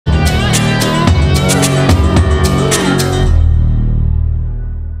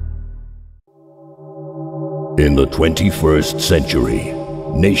In the 21st century,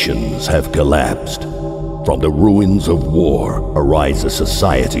 nations have collapsed. From the ruins of war arise a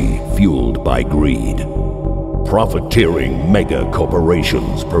society fueled by greed. Profiteering mega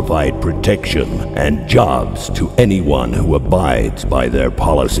corporations provide protection and jobs to anyone who abides by their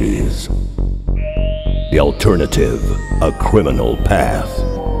policies. The alternative, a criminal path.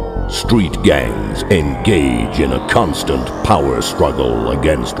 Street gangs engage in a constant power struggle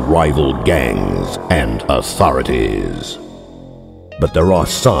against rival gangs and authorities. But there are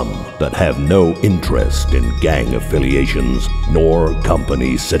some that have no interest in gang affiliations nor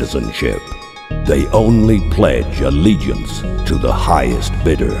company citizenship. They only pledge allegiance to the highest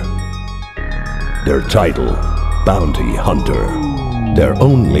bidder. Their title, Bounty Hunter. Their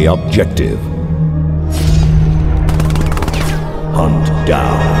only objective, hunt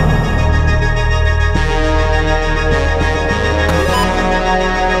down.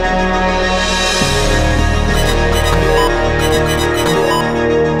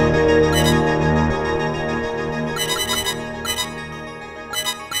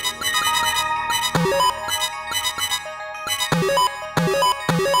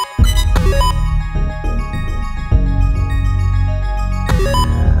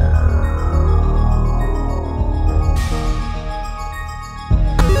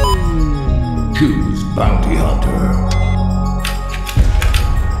 Choose Bounty Hunter.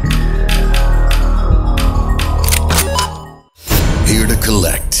 Here to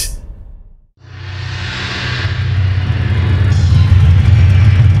collect.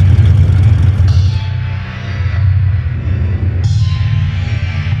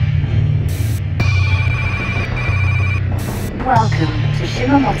 Welcome to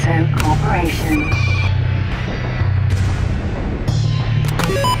Shimamoto Corporation.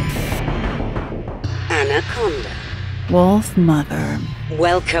 Anaconda. Wolf Mother.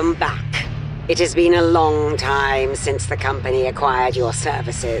 Welcome back. It has been a long time since the company acquired your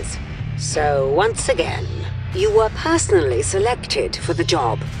services. So once again, you were personally selected for the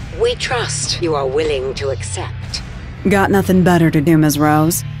job. We trust you are willing to accept. Got nothing better to do, Ms.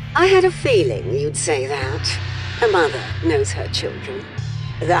 Rose? I had a feeling you'd say that. A mother knows her children.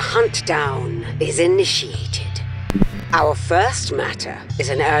 The hunt down is initiated. Our first matter is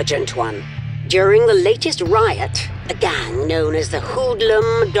an urgent one. During the latest riot, a gang known as the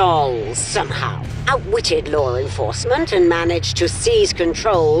Hoodlum Dolls somehow outwitted law enforcement and managed to seize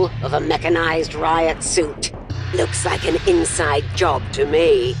control of a mechanized riot suit. Looks like an inside job to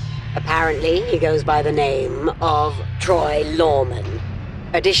me. Apparently, he goes by the name of Troy Lawman.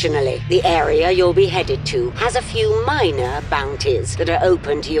 Additionally, the area you'll be headed to has a few minor bounties that are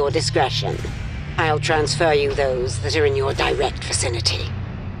open to your discretion. I'll transfer you those that are in your direct vicinity.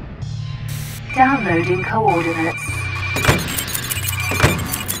 Downloading coordinates.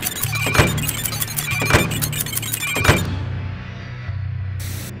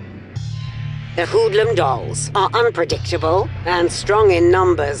 The Hoodlum Dolls are unpredictable and strong in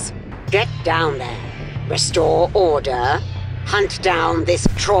numbers. Get down there, restore order, hunt down this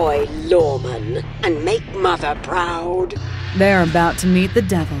Troy Lawman, and make Mother proud. They're about to meet the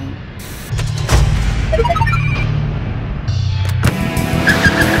devil.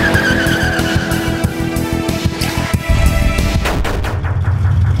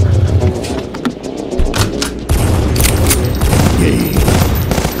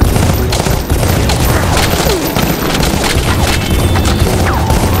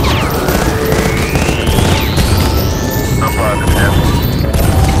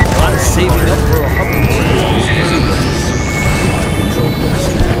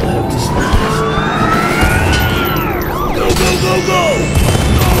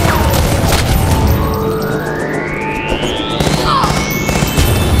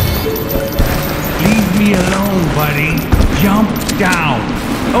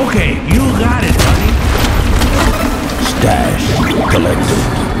 Okay, you got it, buddy. Stash collected.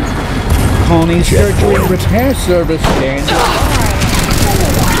 Pony surgery and repair service stands.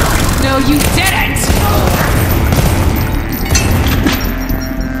 No, you didn't!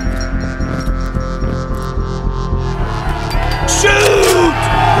 Shoot!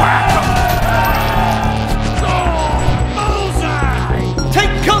 Whack 'em! Bullseye!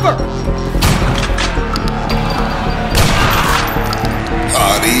 Take cover!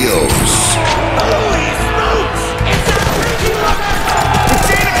 Adios. Holy smokes! It's a freaking look! It's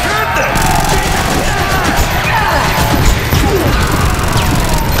Anaconda!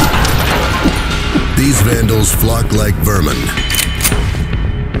 These vandals flock like vermin.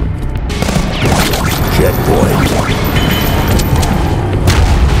 Checkpoint.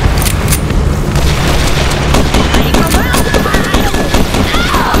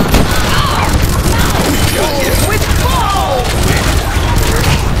 Yeah.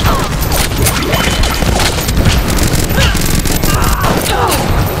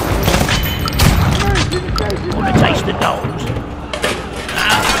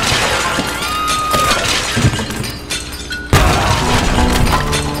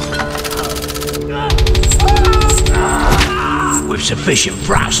 Fish and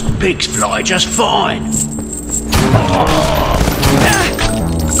thrust, pigs fly just fine.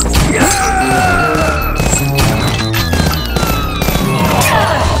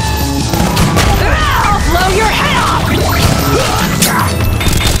 Blow your head off!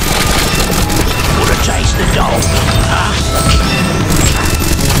 Wanna chase the dog, huh?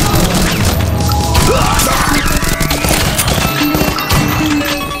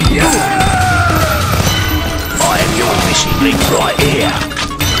 I have your missing link right here.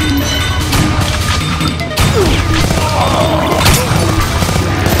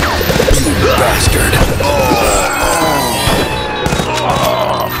 You bastard.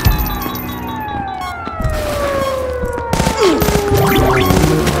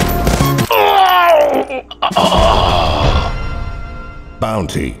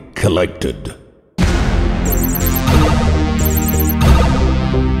 Bounty collected.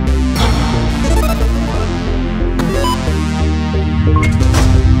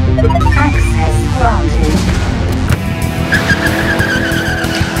 Access granted.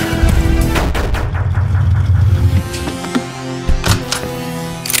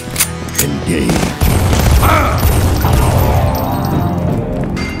 Engage.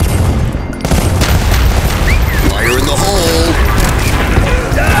 Fire in the hole.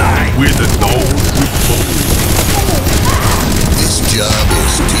 With a nose. This job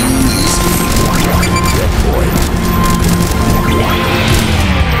is too easy. Dead boy.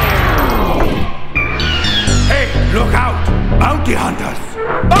 Hey, look out! Bounty hunters!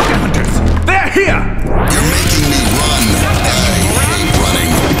 Bounty hunters! They're here! You're making me run. I hate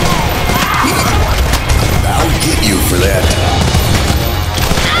running. I'll get you for that.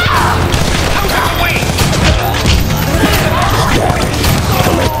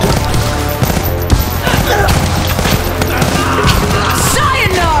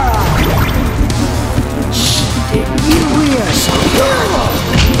 Sayonara! You weird.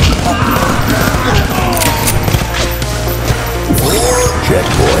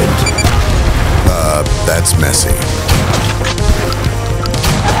 Checkpoint. That's messy.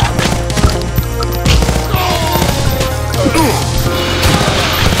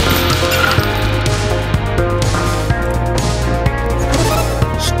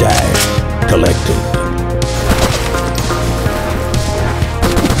 Stash collected.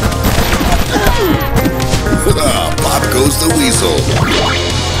 Pop goes the weasel.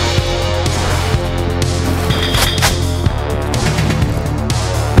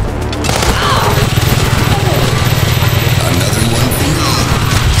 Another one for me.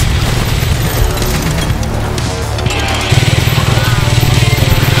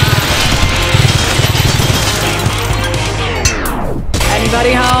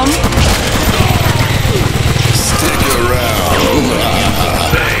 Anybody home? Stick around.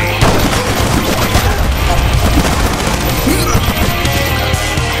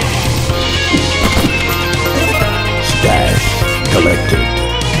 Stash collected.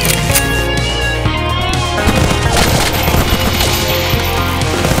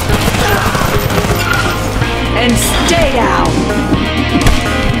 And stay down.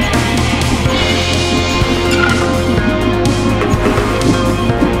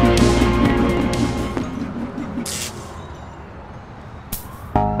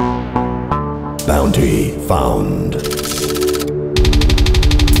 Bounty found.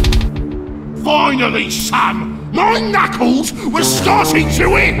 Finally, son! My knuckles were starting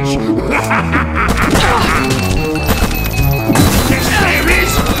to itch! Yes, there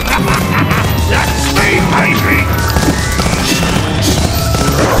is! That's me, baby!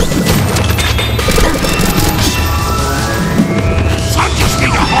 Son just need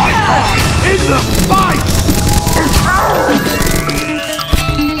a high five in the face!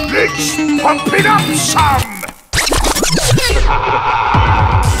 Let's pump it up some!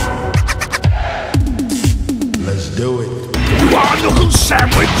 Let's do it. You want a knuckle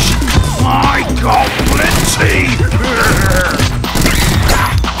sandwich? I got plenty!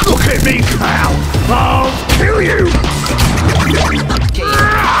 Look at me, pal! I'll kill you!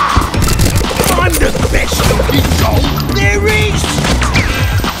 I'm the best looking dog there is!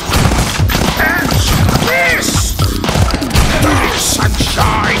 Catch this!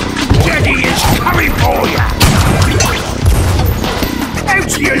 Sunshine! Daddy is coming for you! How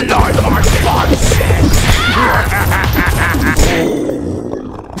do you like my fun sense?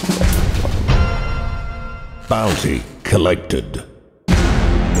 Bounty collected.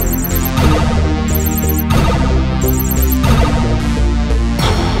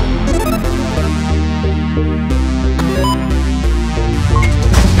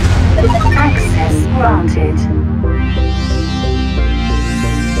 Access granted.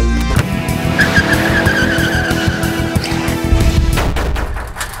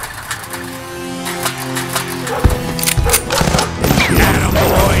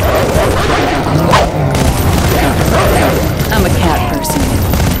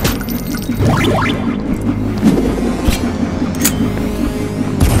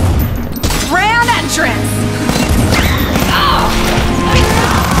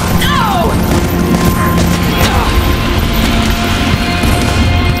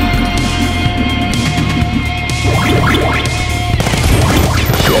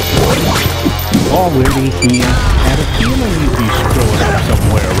 already here. Had a feeling you'd be screwing up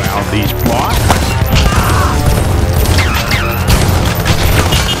somewhere around these blocks.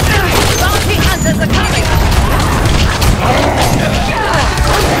 Bounty hunters are coming!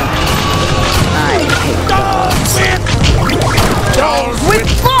 I hate dogs with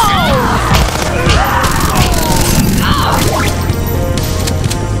balls!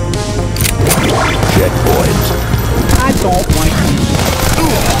 Checkpoint. I don't like these.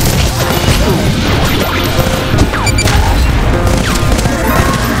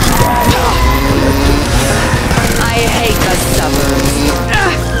 I hate the suburbs.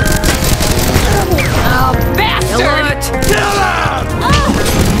 Oh, bastard! Kill him!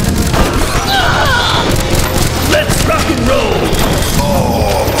 Let's rock and roll!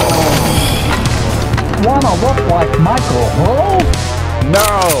 Wanna look like Michael, huh?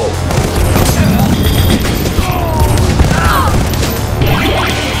 No!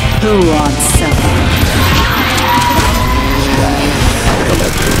 Who wants some?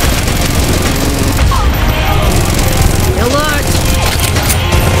 Alert!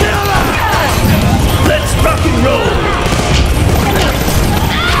 Let's rock and roll!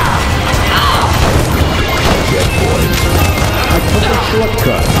 Checkpoint. I took a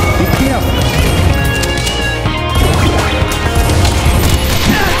shortcut. Be careful.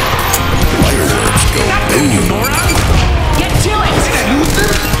 Fireworks go boom. Get to it!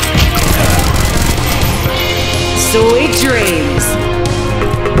 Sweet dreams!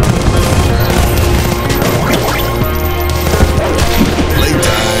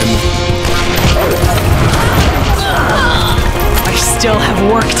 Playtime. I still have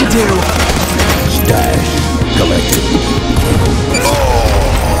work to do. Stash collected.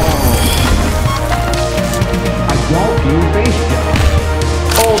 I don't do bass jump.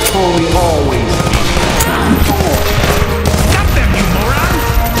 Oh, Tony always. Stop them, you moron!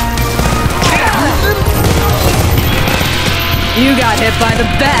 You got hit by the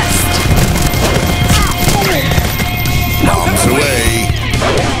best. Bombs away.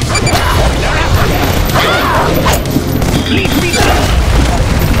 Leave me alone!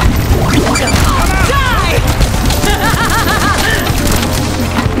 Die!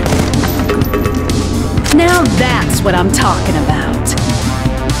 Now that's what I'm talking about.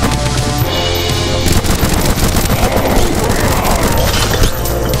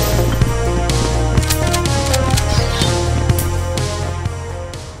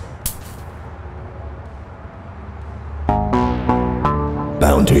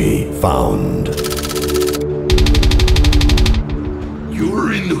 Bounty found.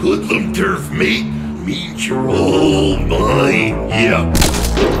 You're in the hoodlum turf, mate. Means you're all mine. Yeah.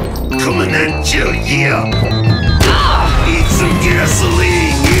 Coming at you, yeah. Need some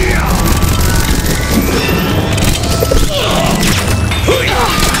gasoline, yeah.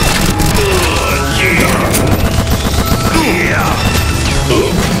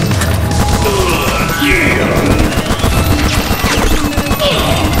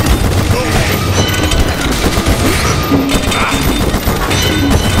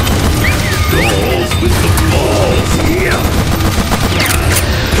 Dolls with the balls, yeah.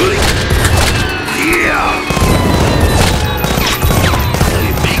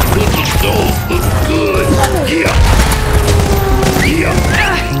 Dolls look good. Yeah.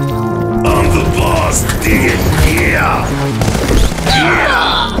 I'm the boss, dig it. Yeah.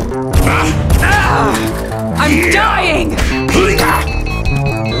 I'm dying! Put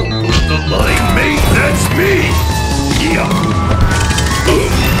the line, mate. That's me. Yeah.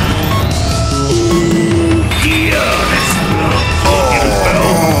 Yeah, that's what I'm talking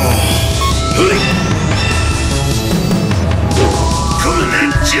about. Coming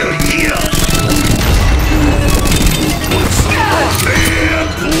at you, yeah. What's up, bad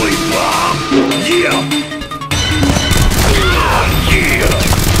boy Bob? Yeah. Yeah.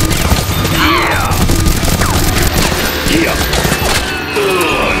 Yeah. Yeah.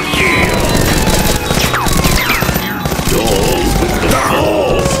 Yeah. Dolls with the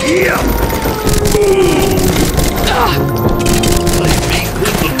balls, yeah. I make the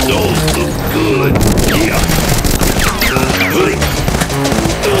dolls look good, yeah.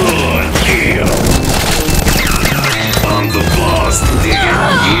 Yeah. I'm the boss, digger,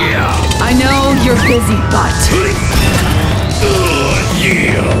 yeah. I know you're busy, but...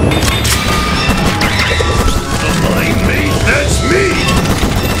 Yeah. My mate, that's me.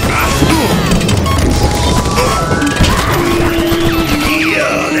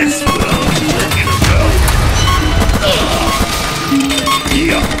 Yeah, that's what I'm talking about.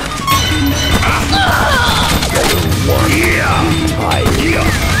 Yeah. Yeah. Yeah.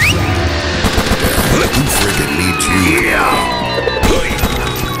 Who friggin' needs you? Yeah.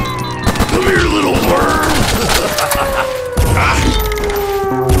 Come here, little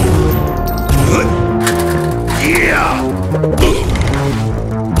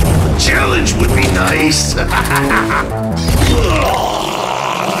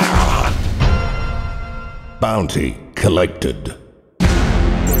Bounty collected.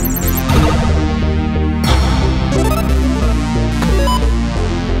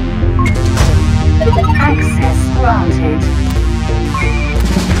 Access granted.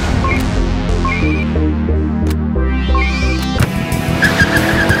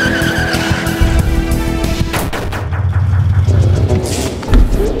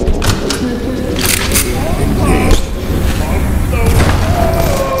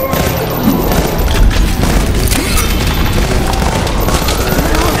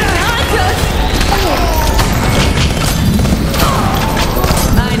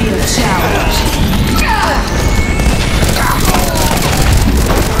 I need a challenge.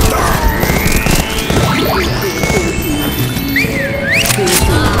 Too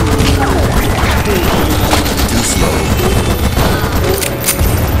slow.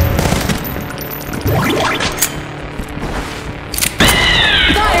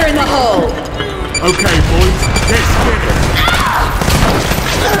 Fire in the hole! Okay, boys, let's get it.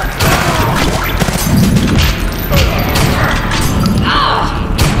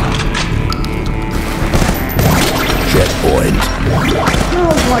 Checkpoint.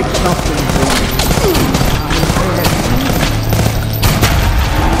 Smells like something.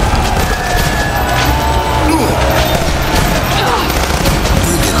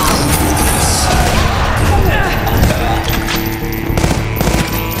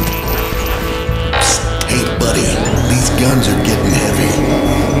 Hey, buddy, these guns are getting heavy.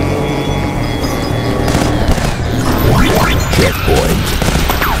 Checkpoint.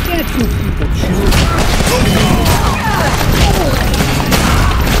 Can't you people choose?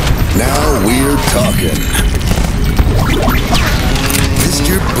 Now we're talking.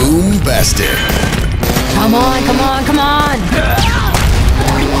 Mr. Boombastic. Come on, come on, come on!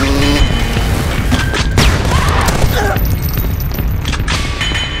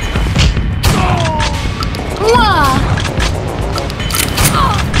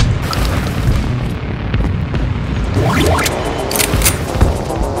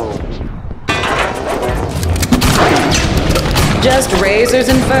 Just razors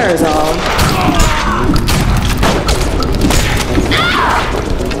and furs, all.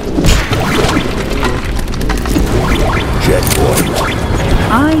 Checkpoint.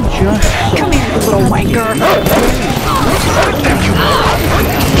 I just Come here, you little wanker.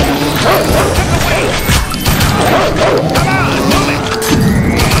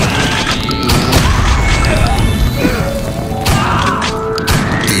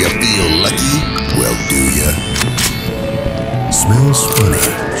 Do you feel lucky? Well, do ya? Smells funny.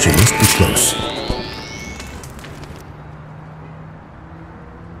 She must be close.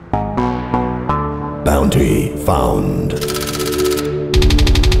 Bounty found.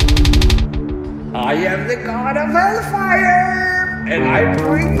 I am the god of hellfire, and I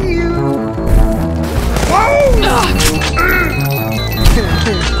bring you.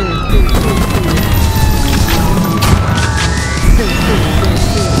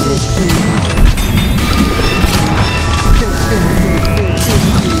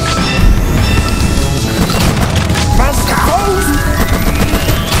 Master Host!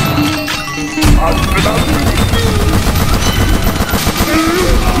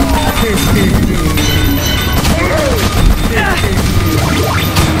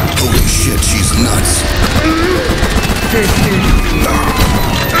 Holy shit, she's nuts.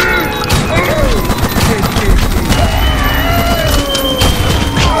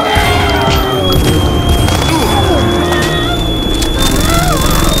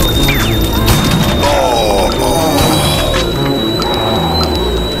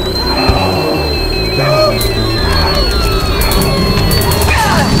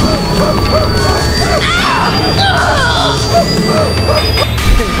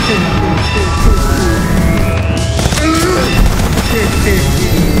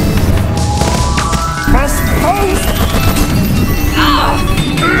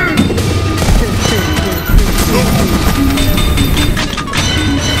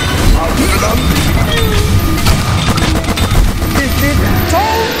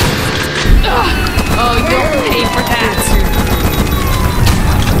 Oh, you'll pay for that.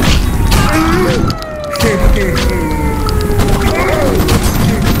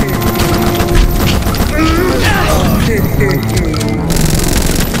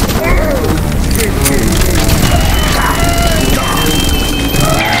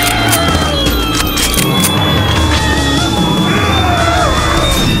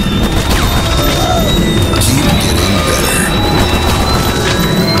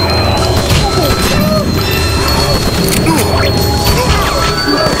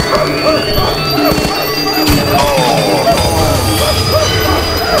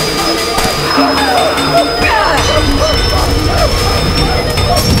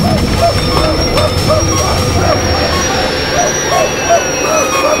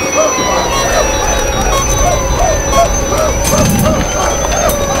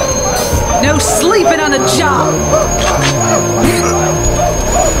 No sleeping on the job!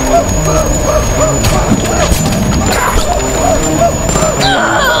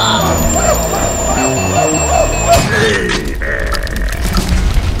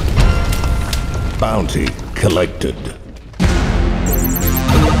 Bounty collected.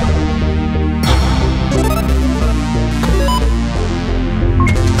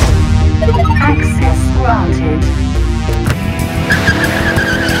 Access granted.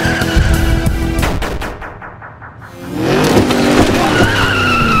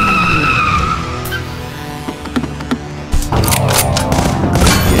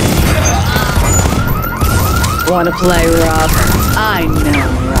 Wanna play rough? I know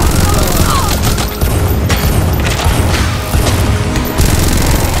rough.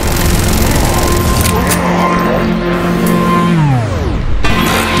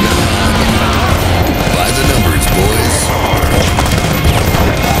 By the numbers, boys.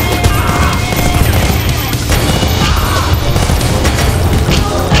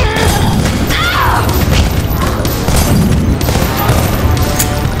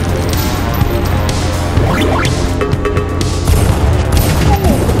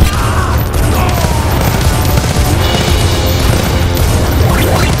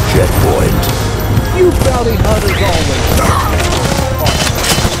 Checkpoint. You bounty hunters always.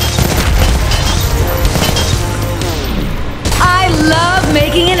 I love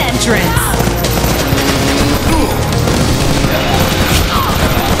making an entrance.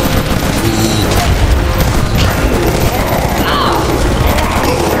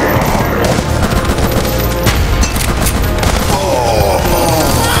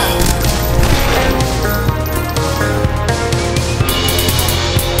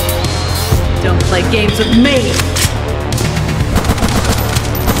 Don't play games with me.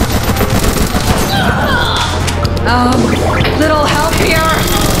 Little help here?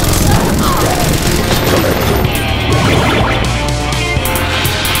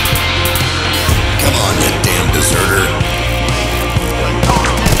 Come on, you damn deserter.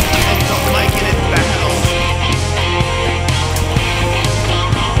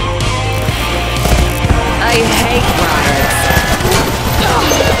 I hate runners.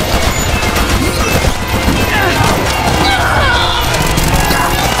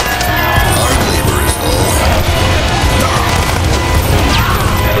 Hard labor is all.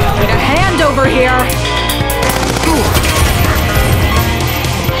 Need a hand over here.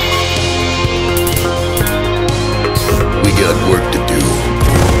 We got work to do.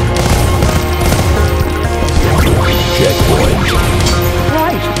 Checkpoint.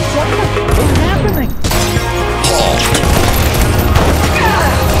 Christ, what's happening?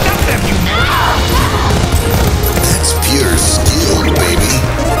 That's pure skill, baby.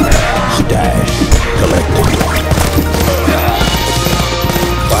 Stash collected.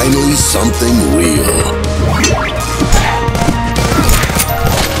 Finally, something real.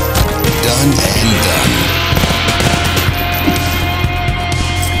 Done and done.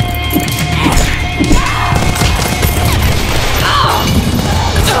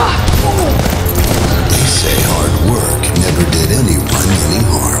 They say hard work never did anyone any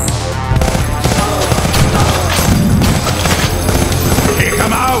harm. Kick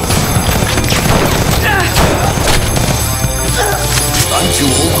him out! I'm too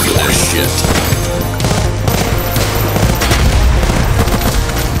old for this shit.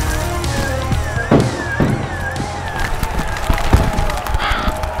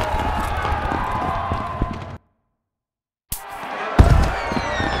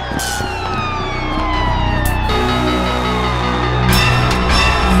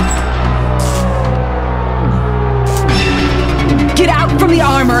 Get out from the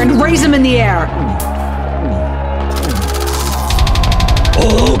armor and raise him in the air.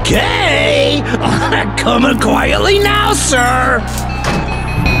 Okay! Coming quietly now, sir!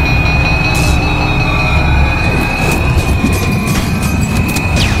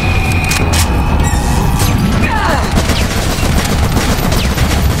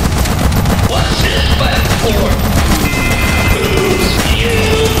 What's this platform?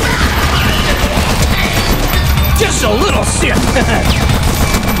 Just a little sip!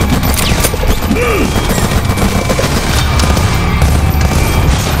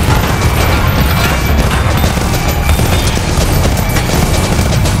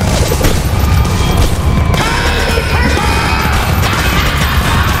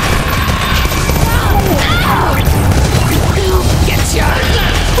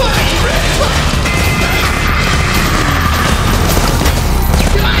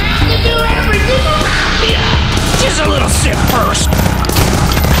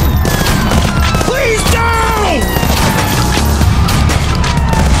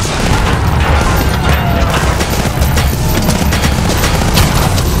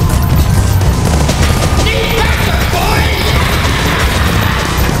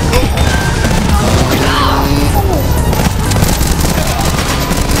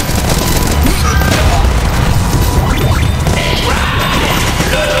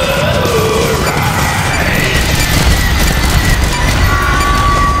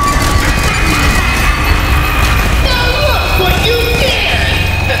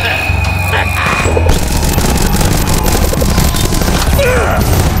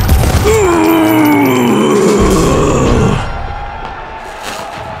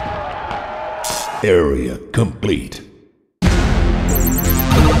 complete.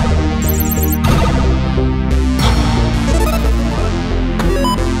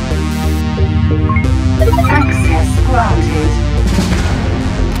 Access granted.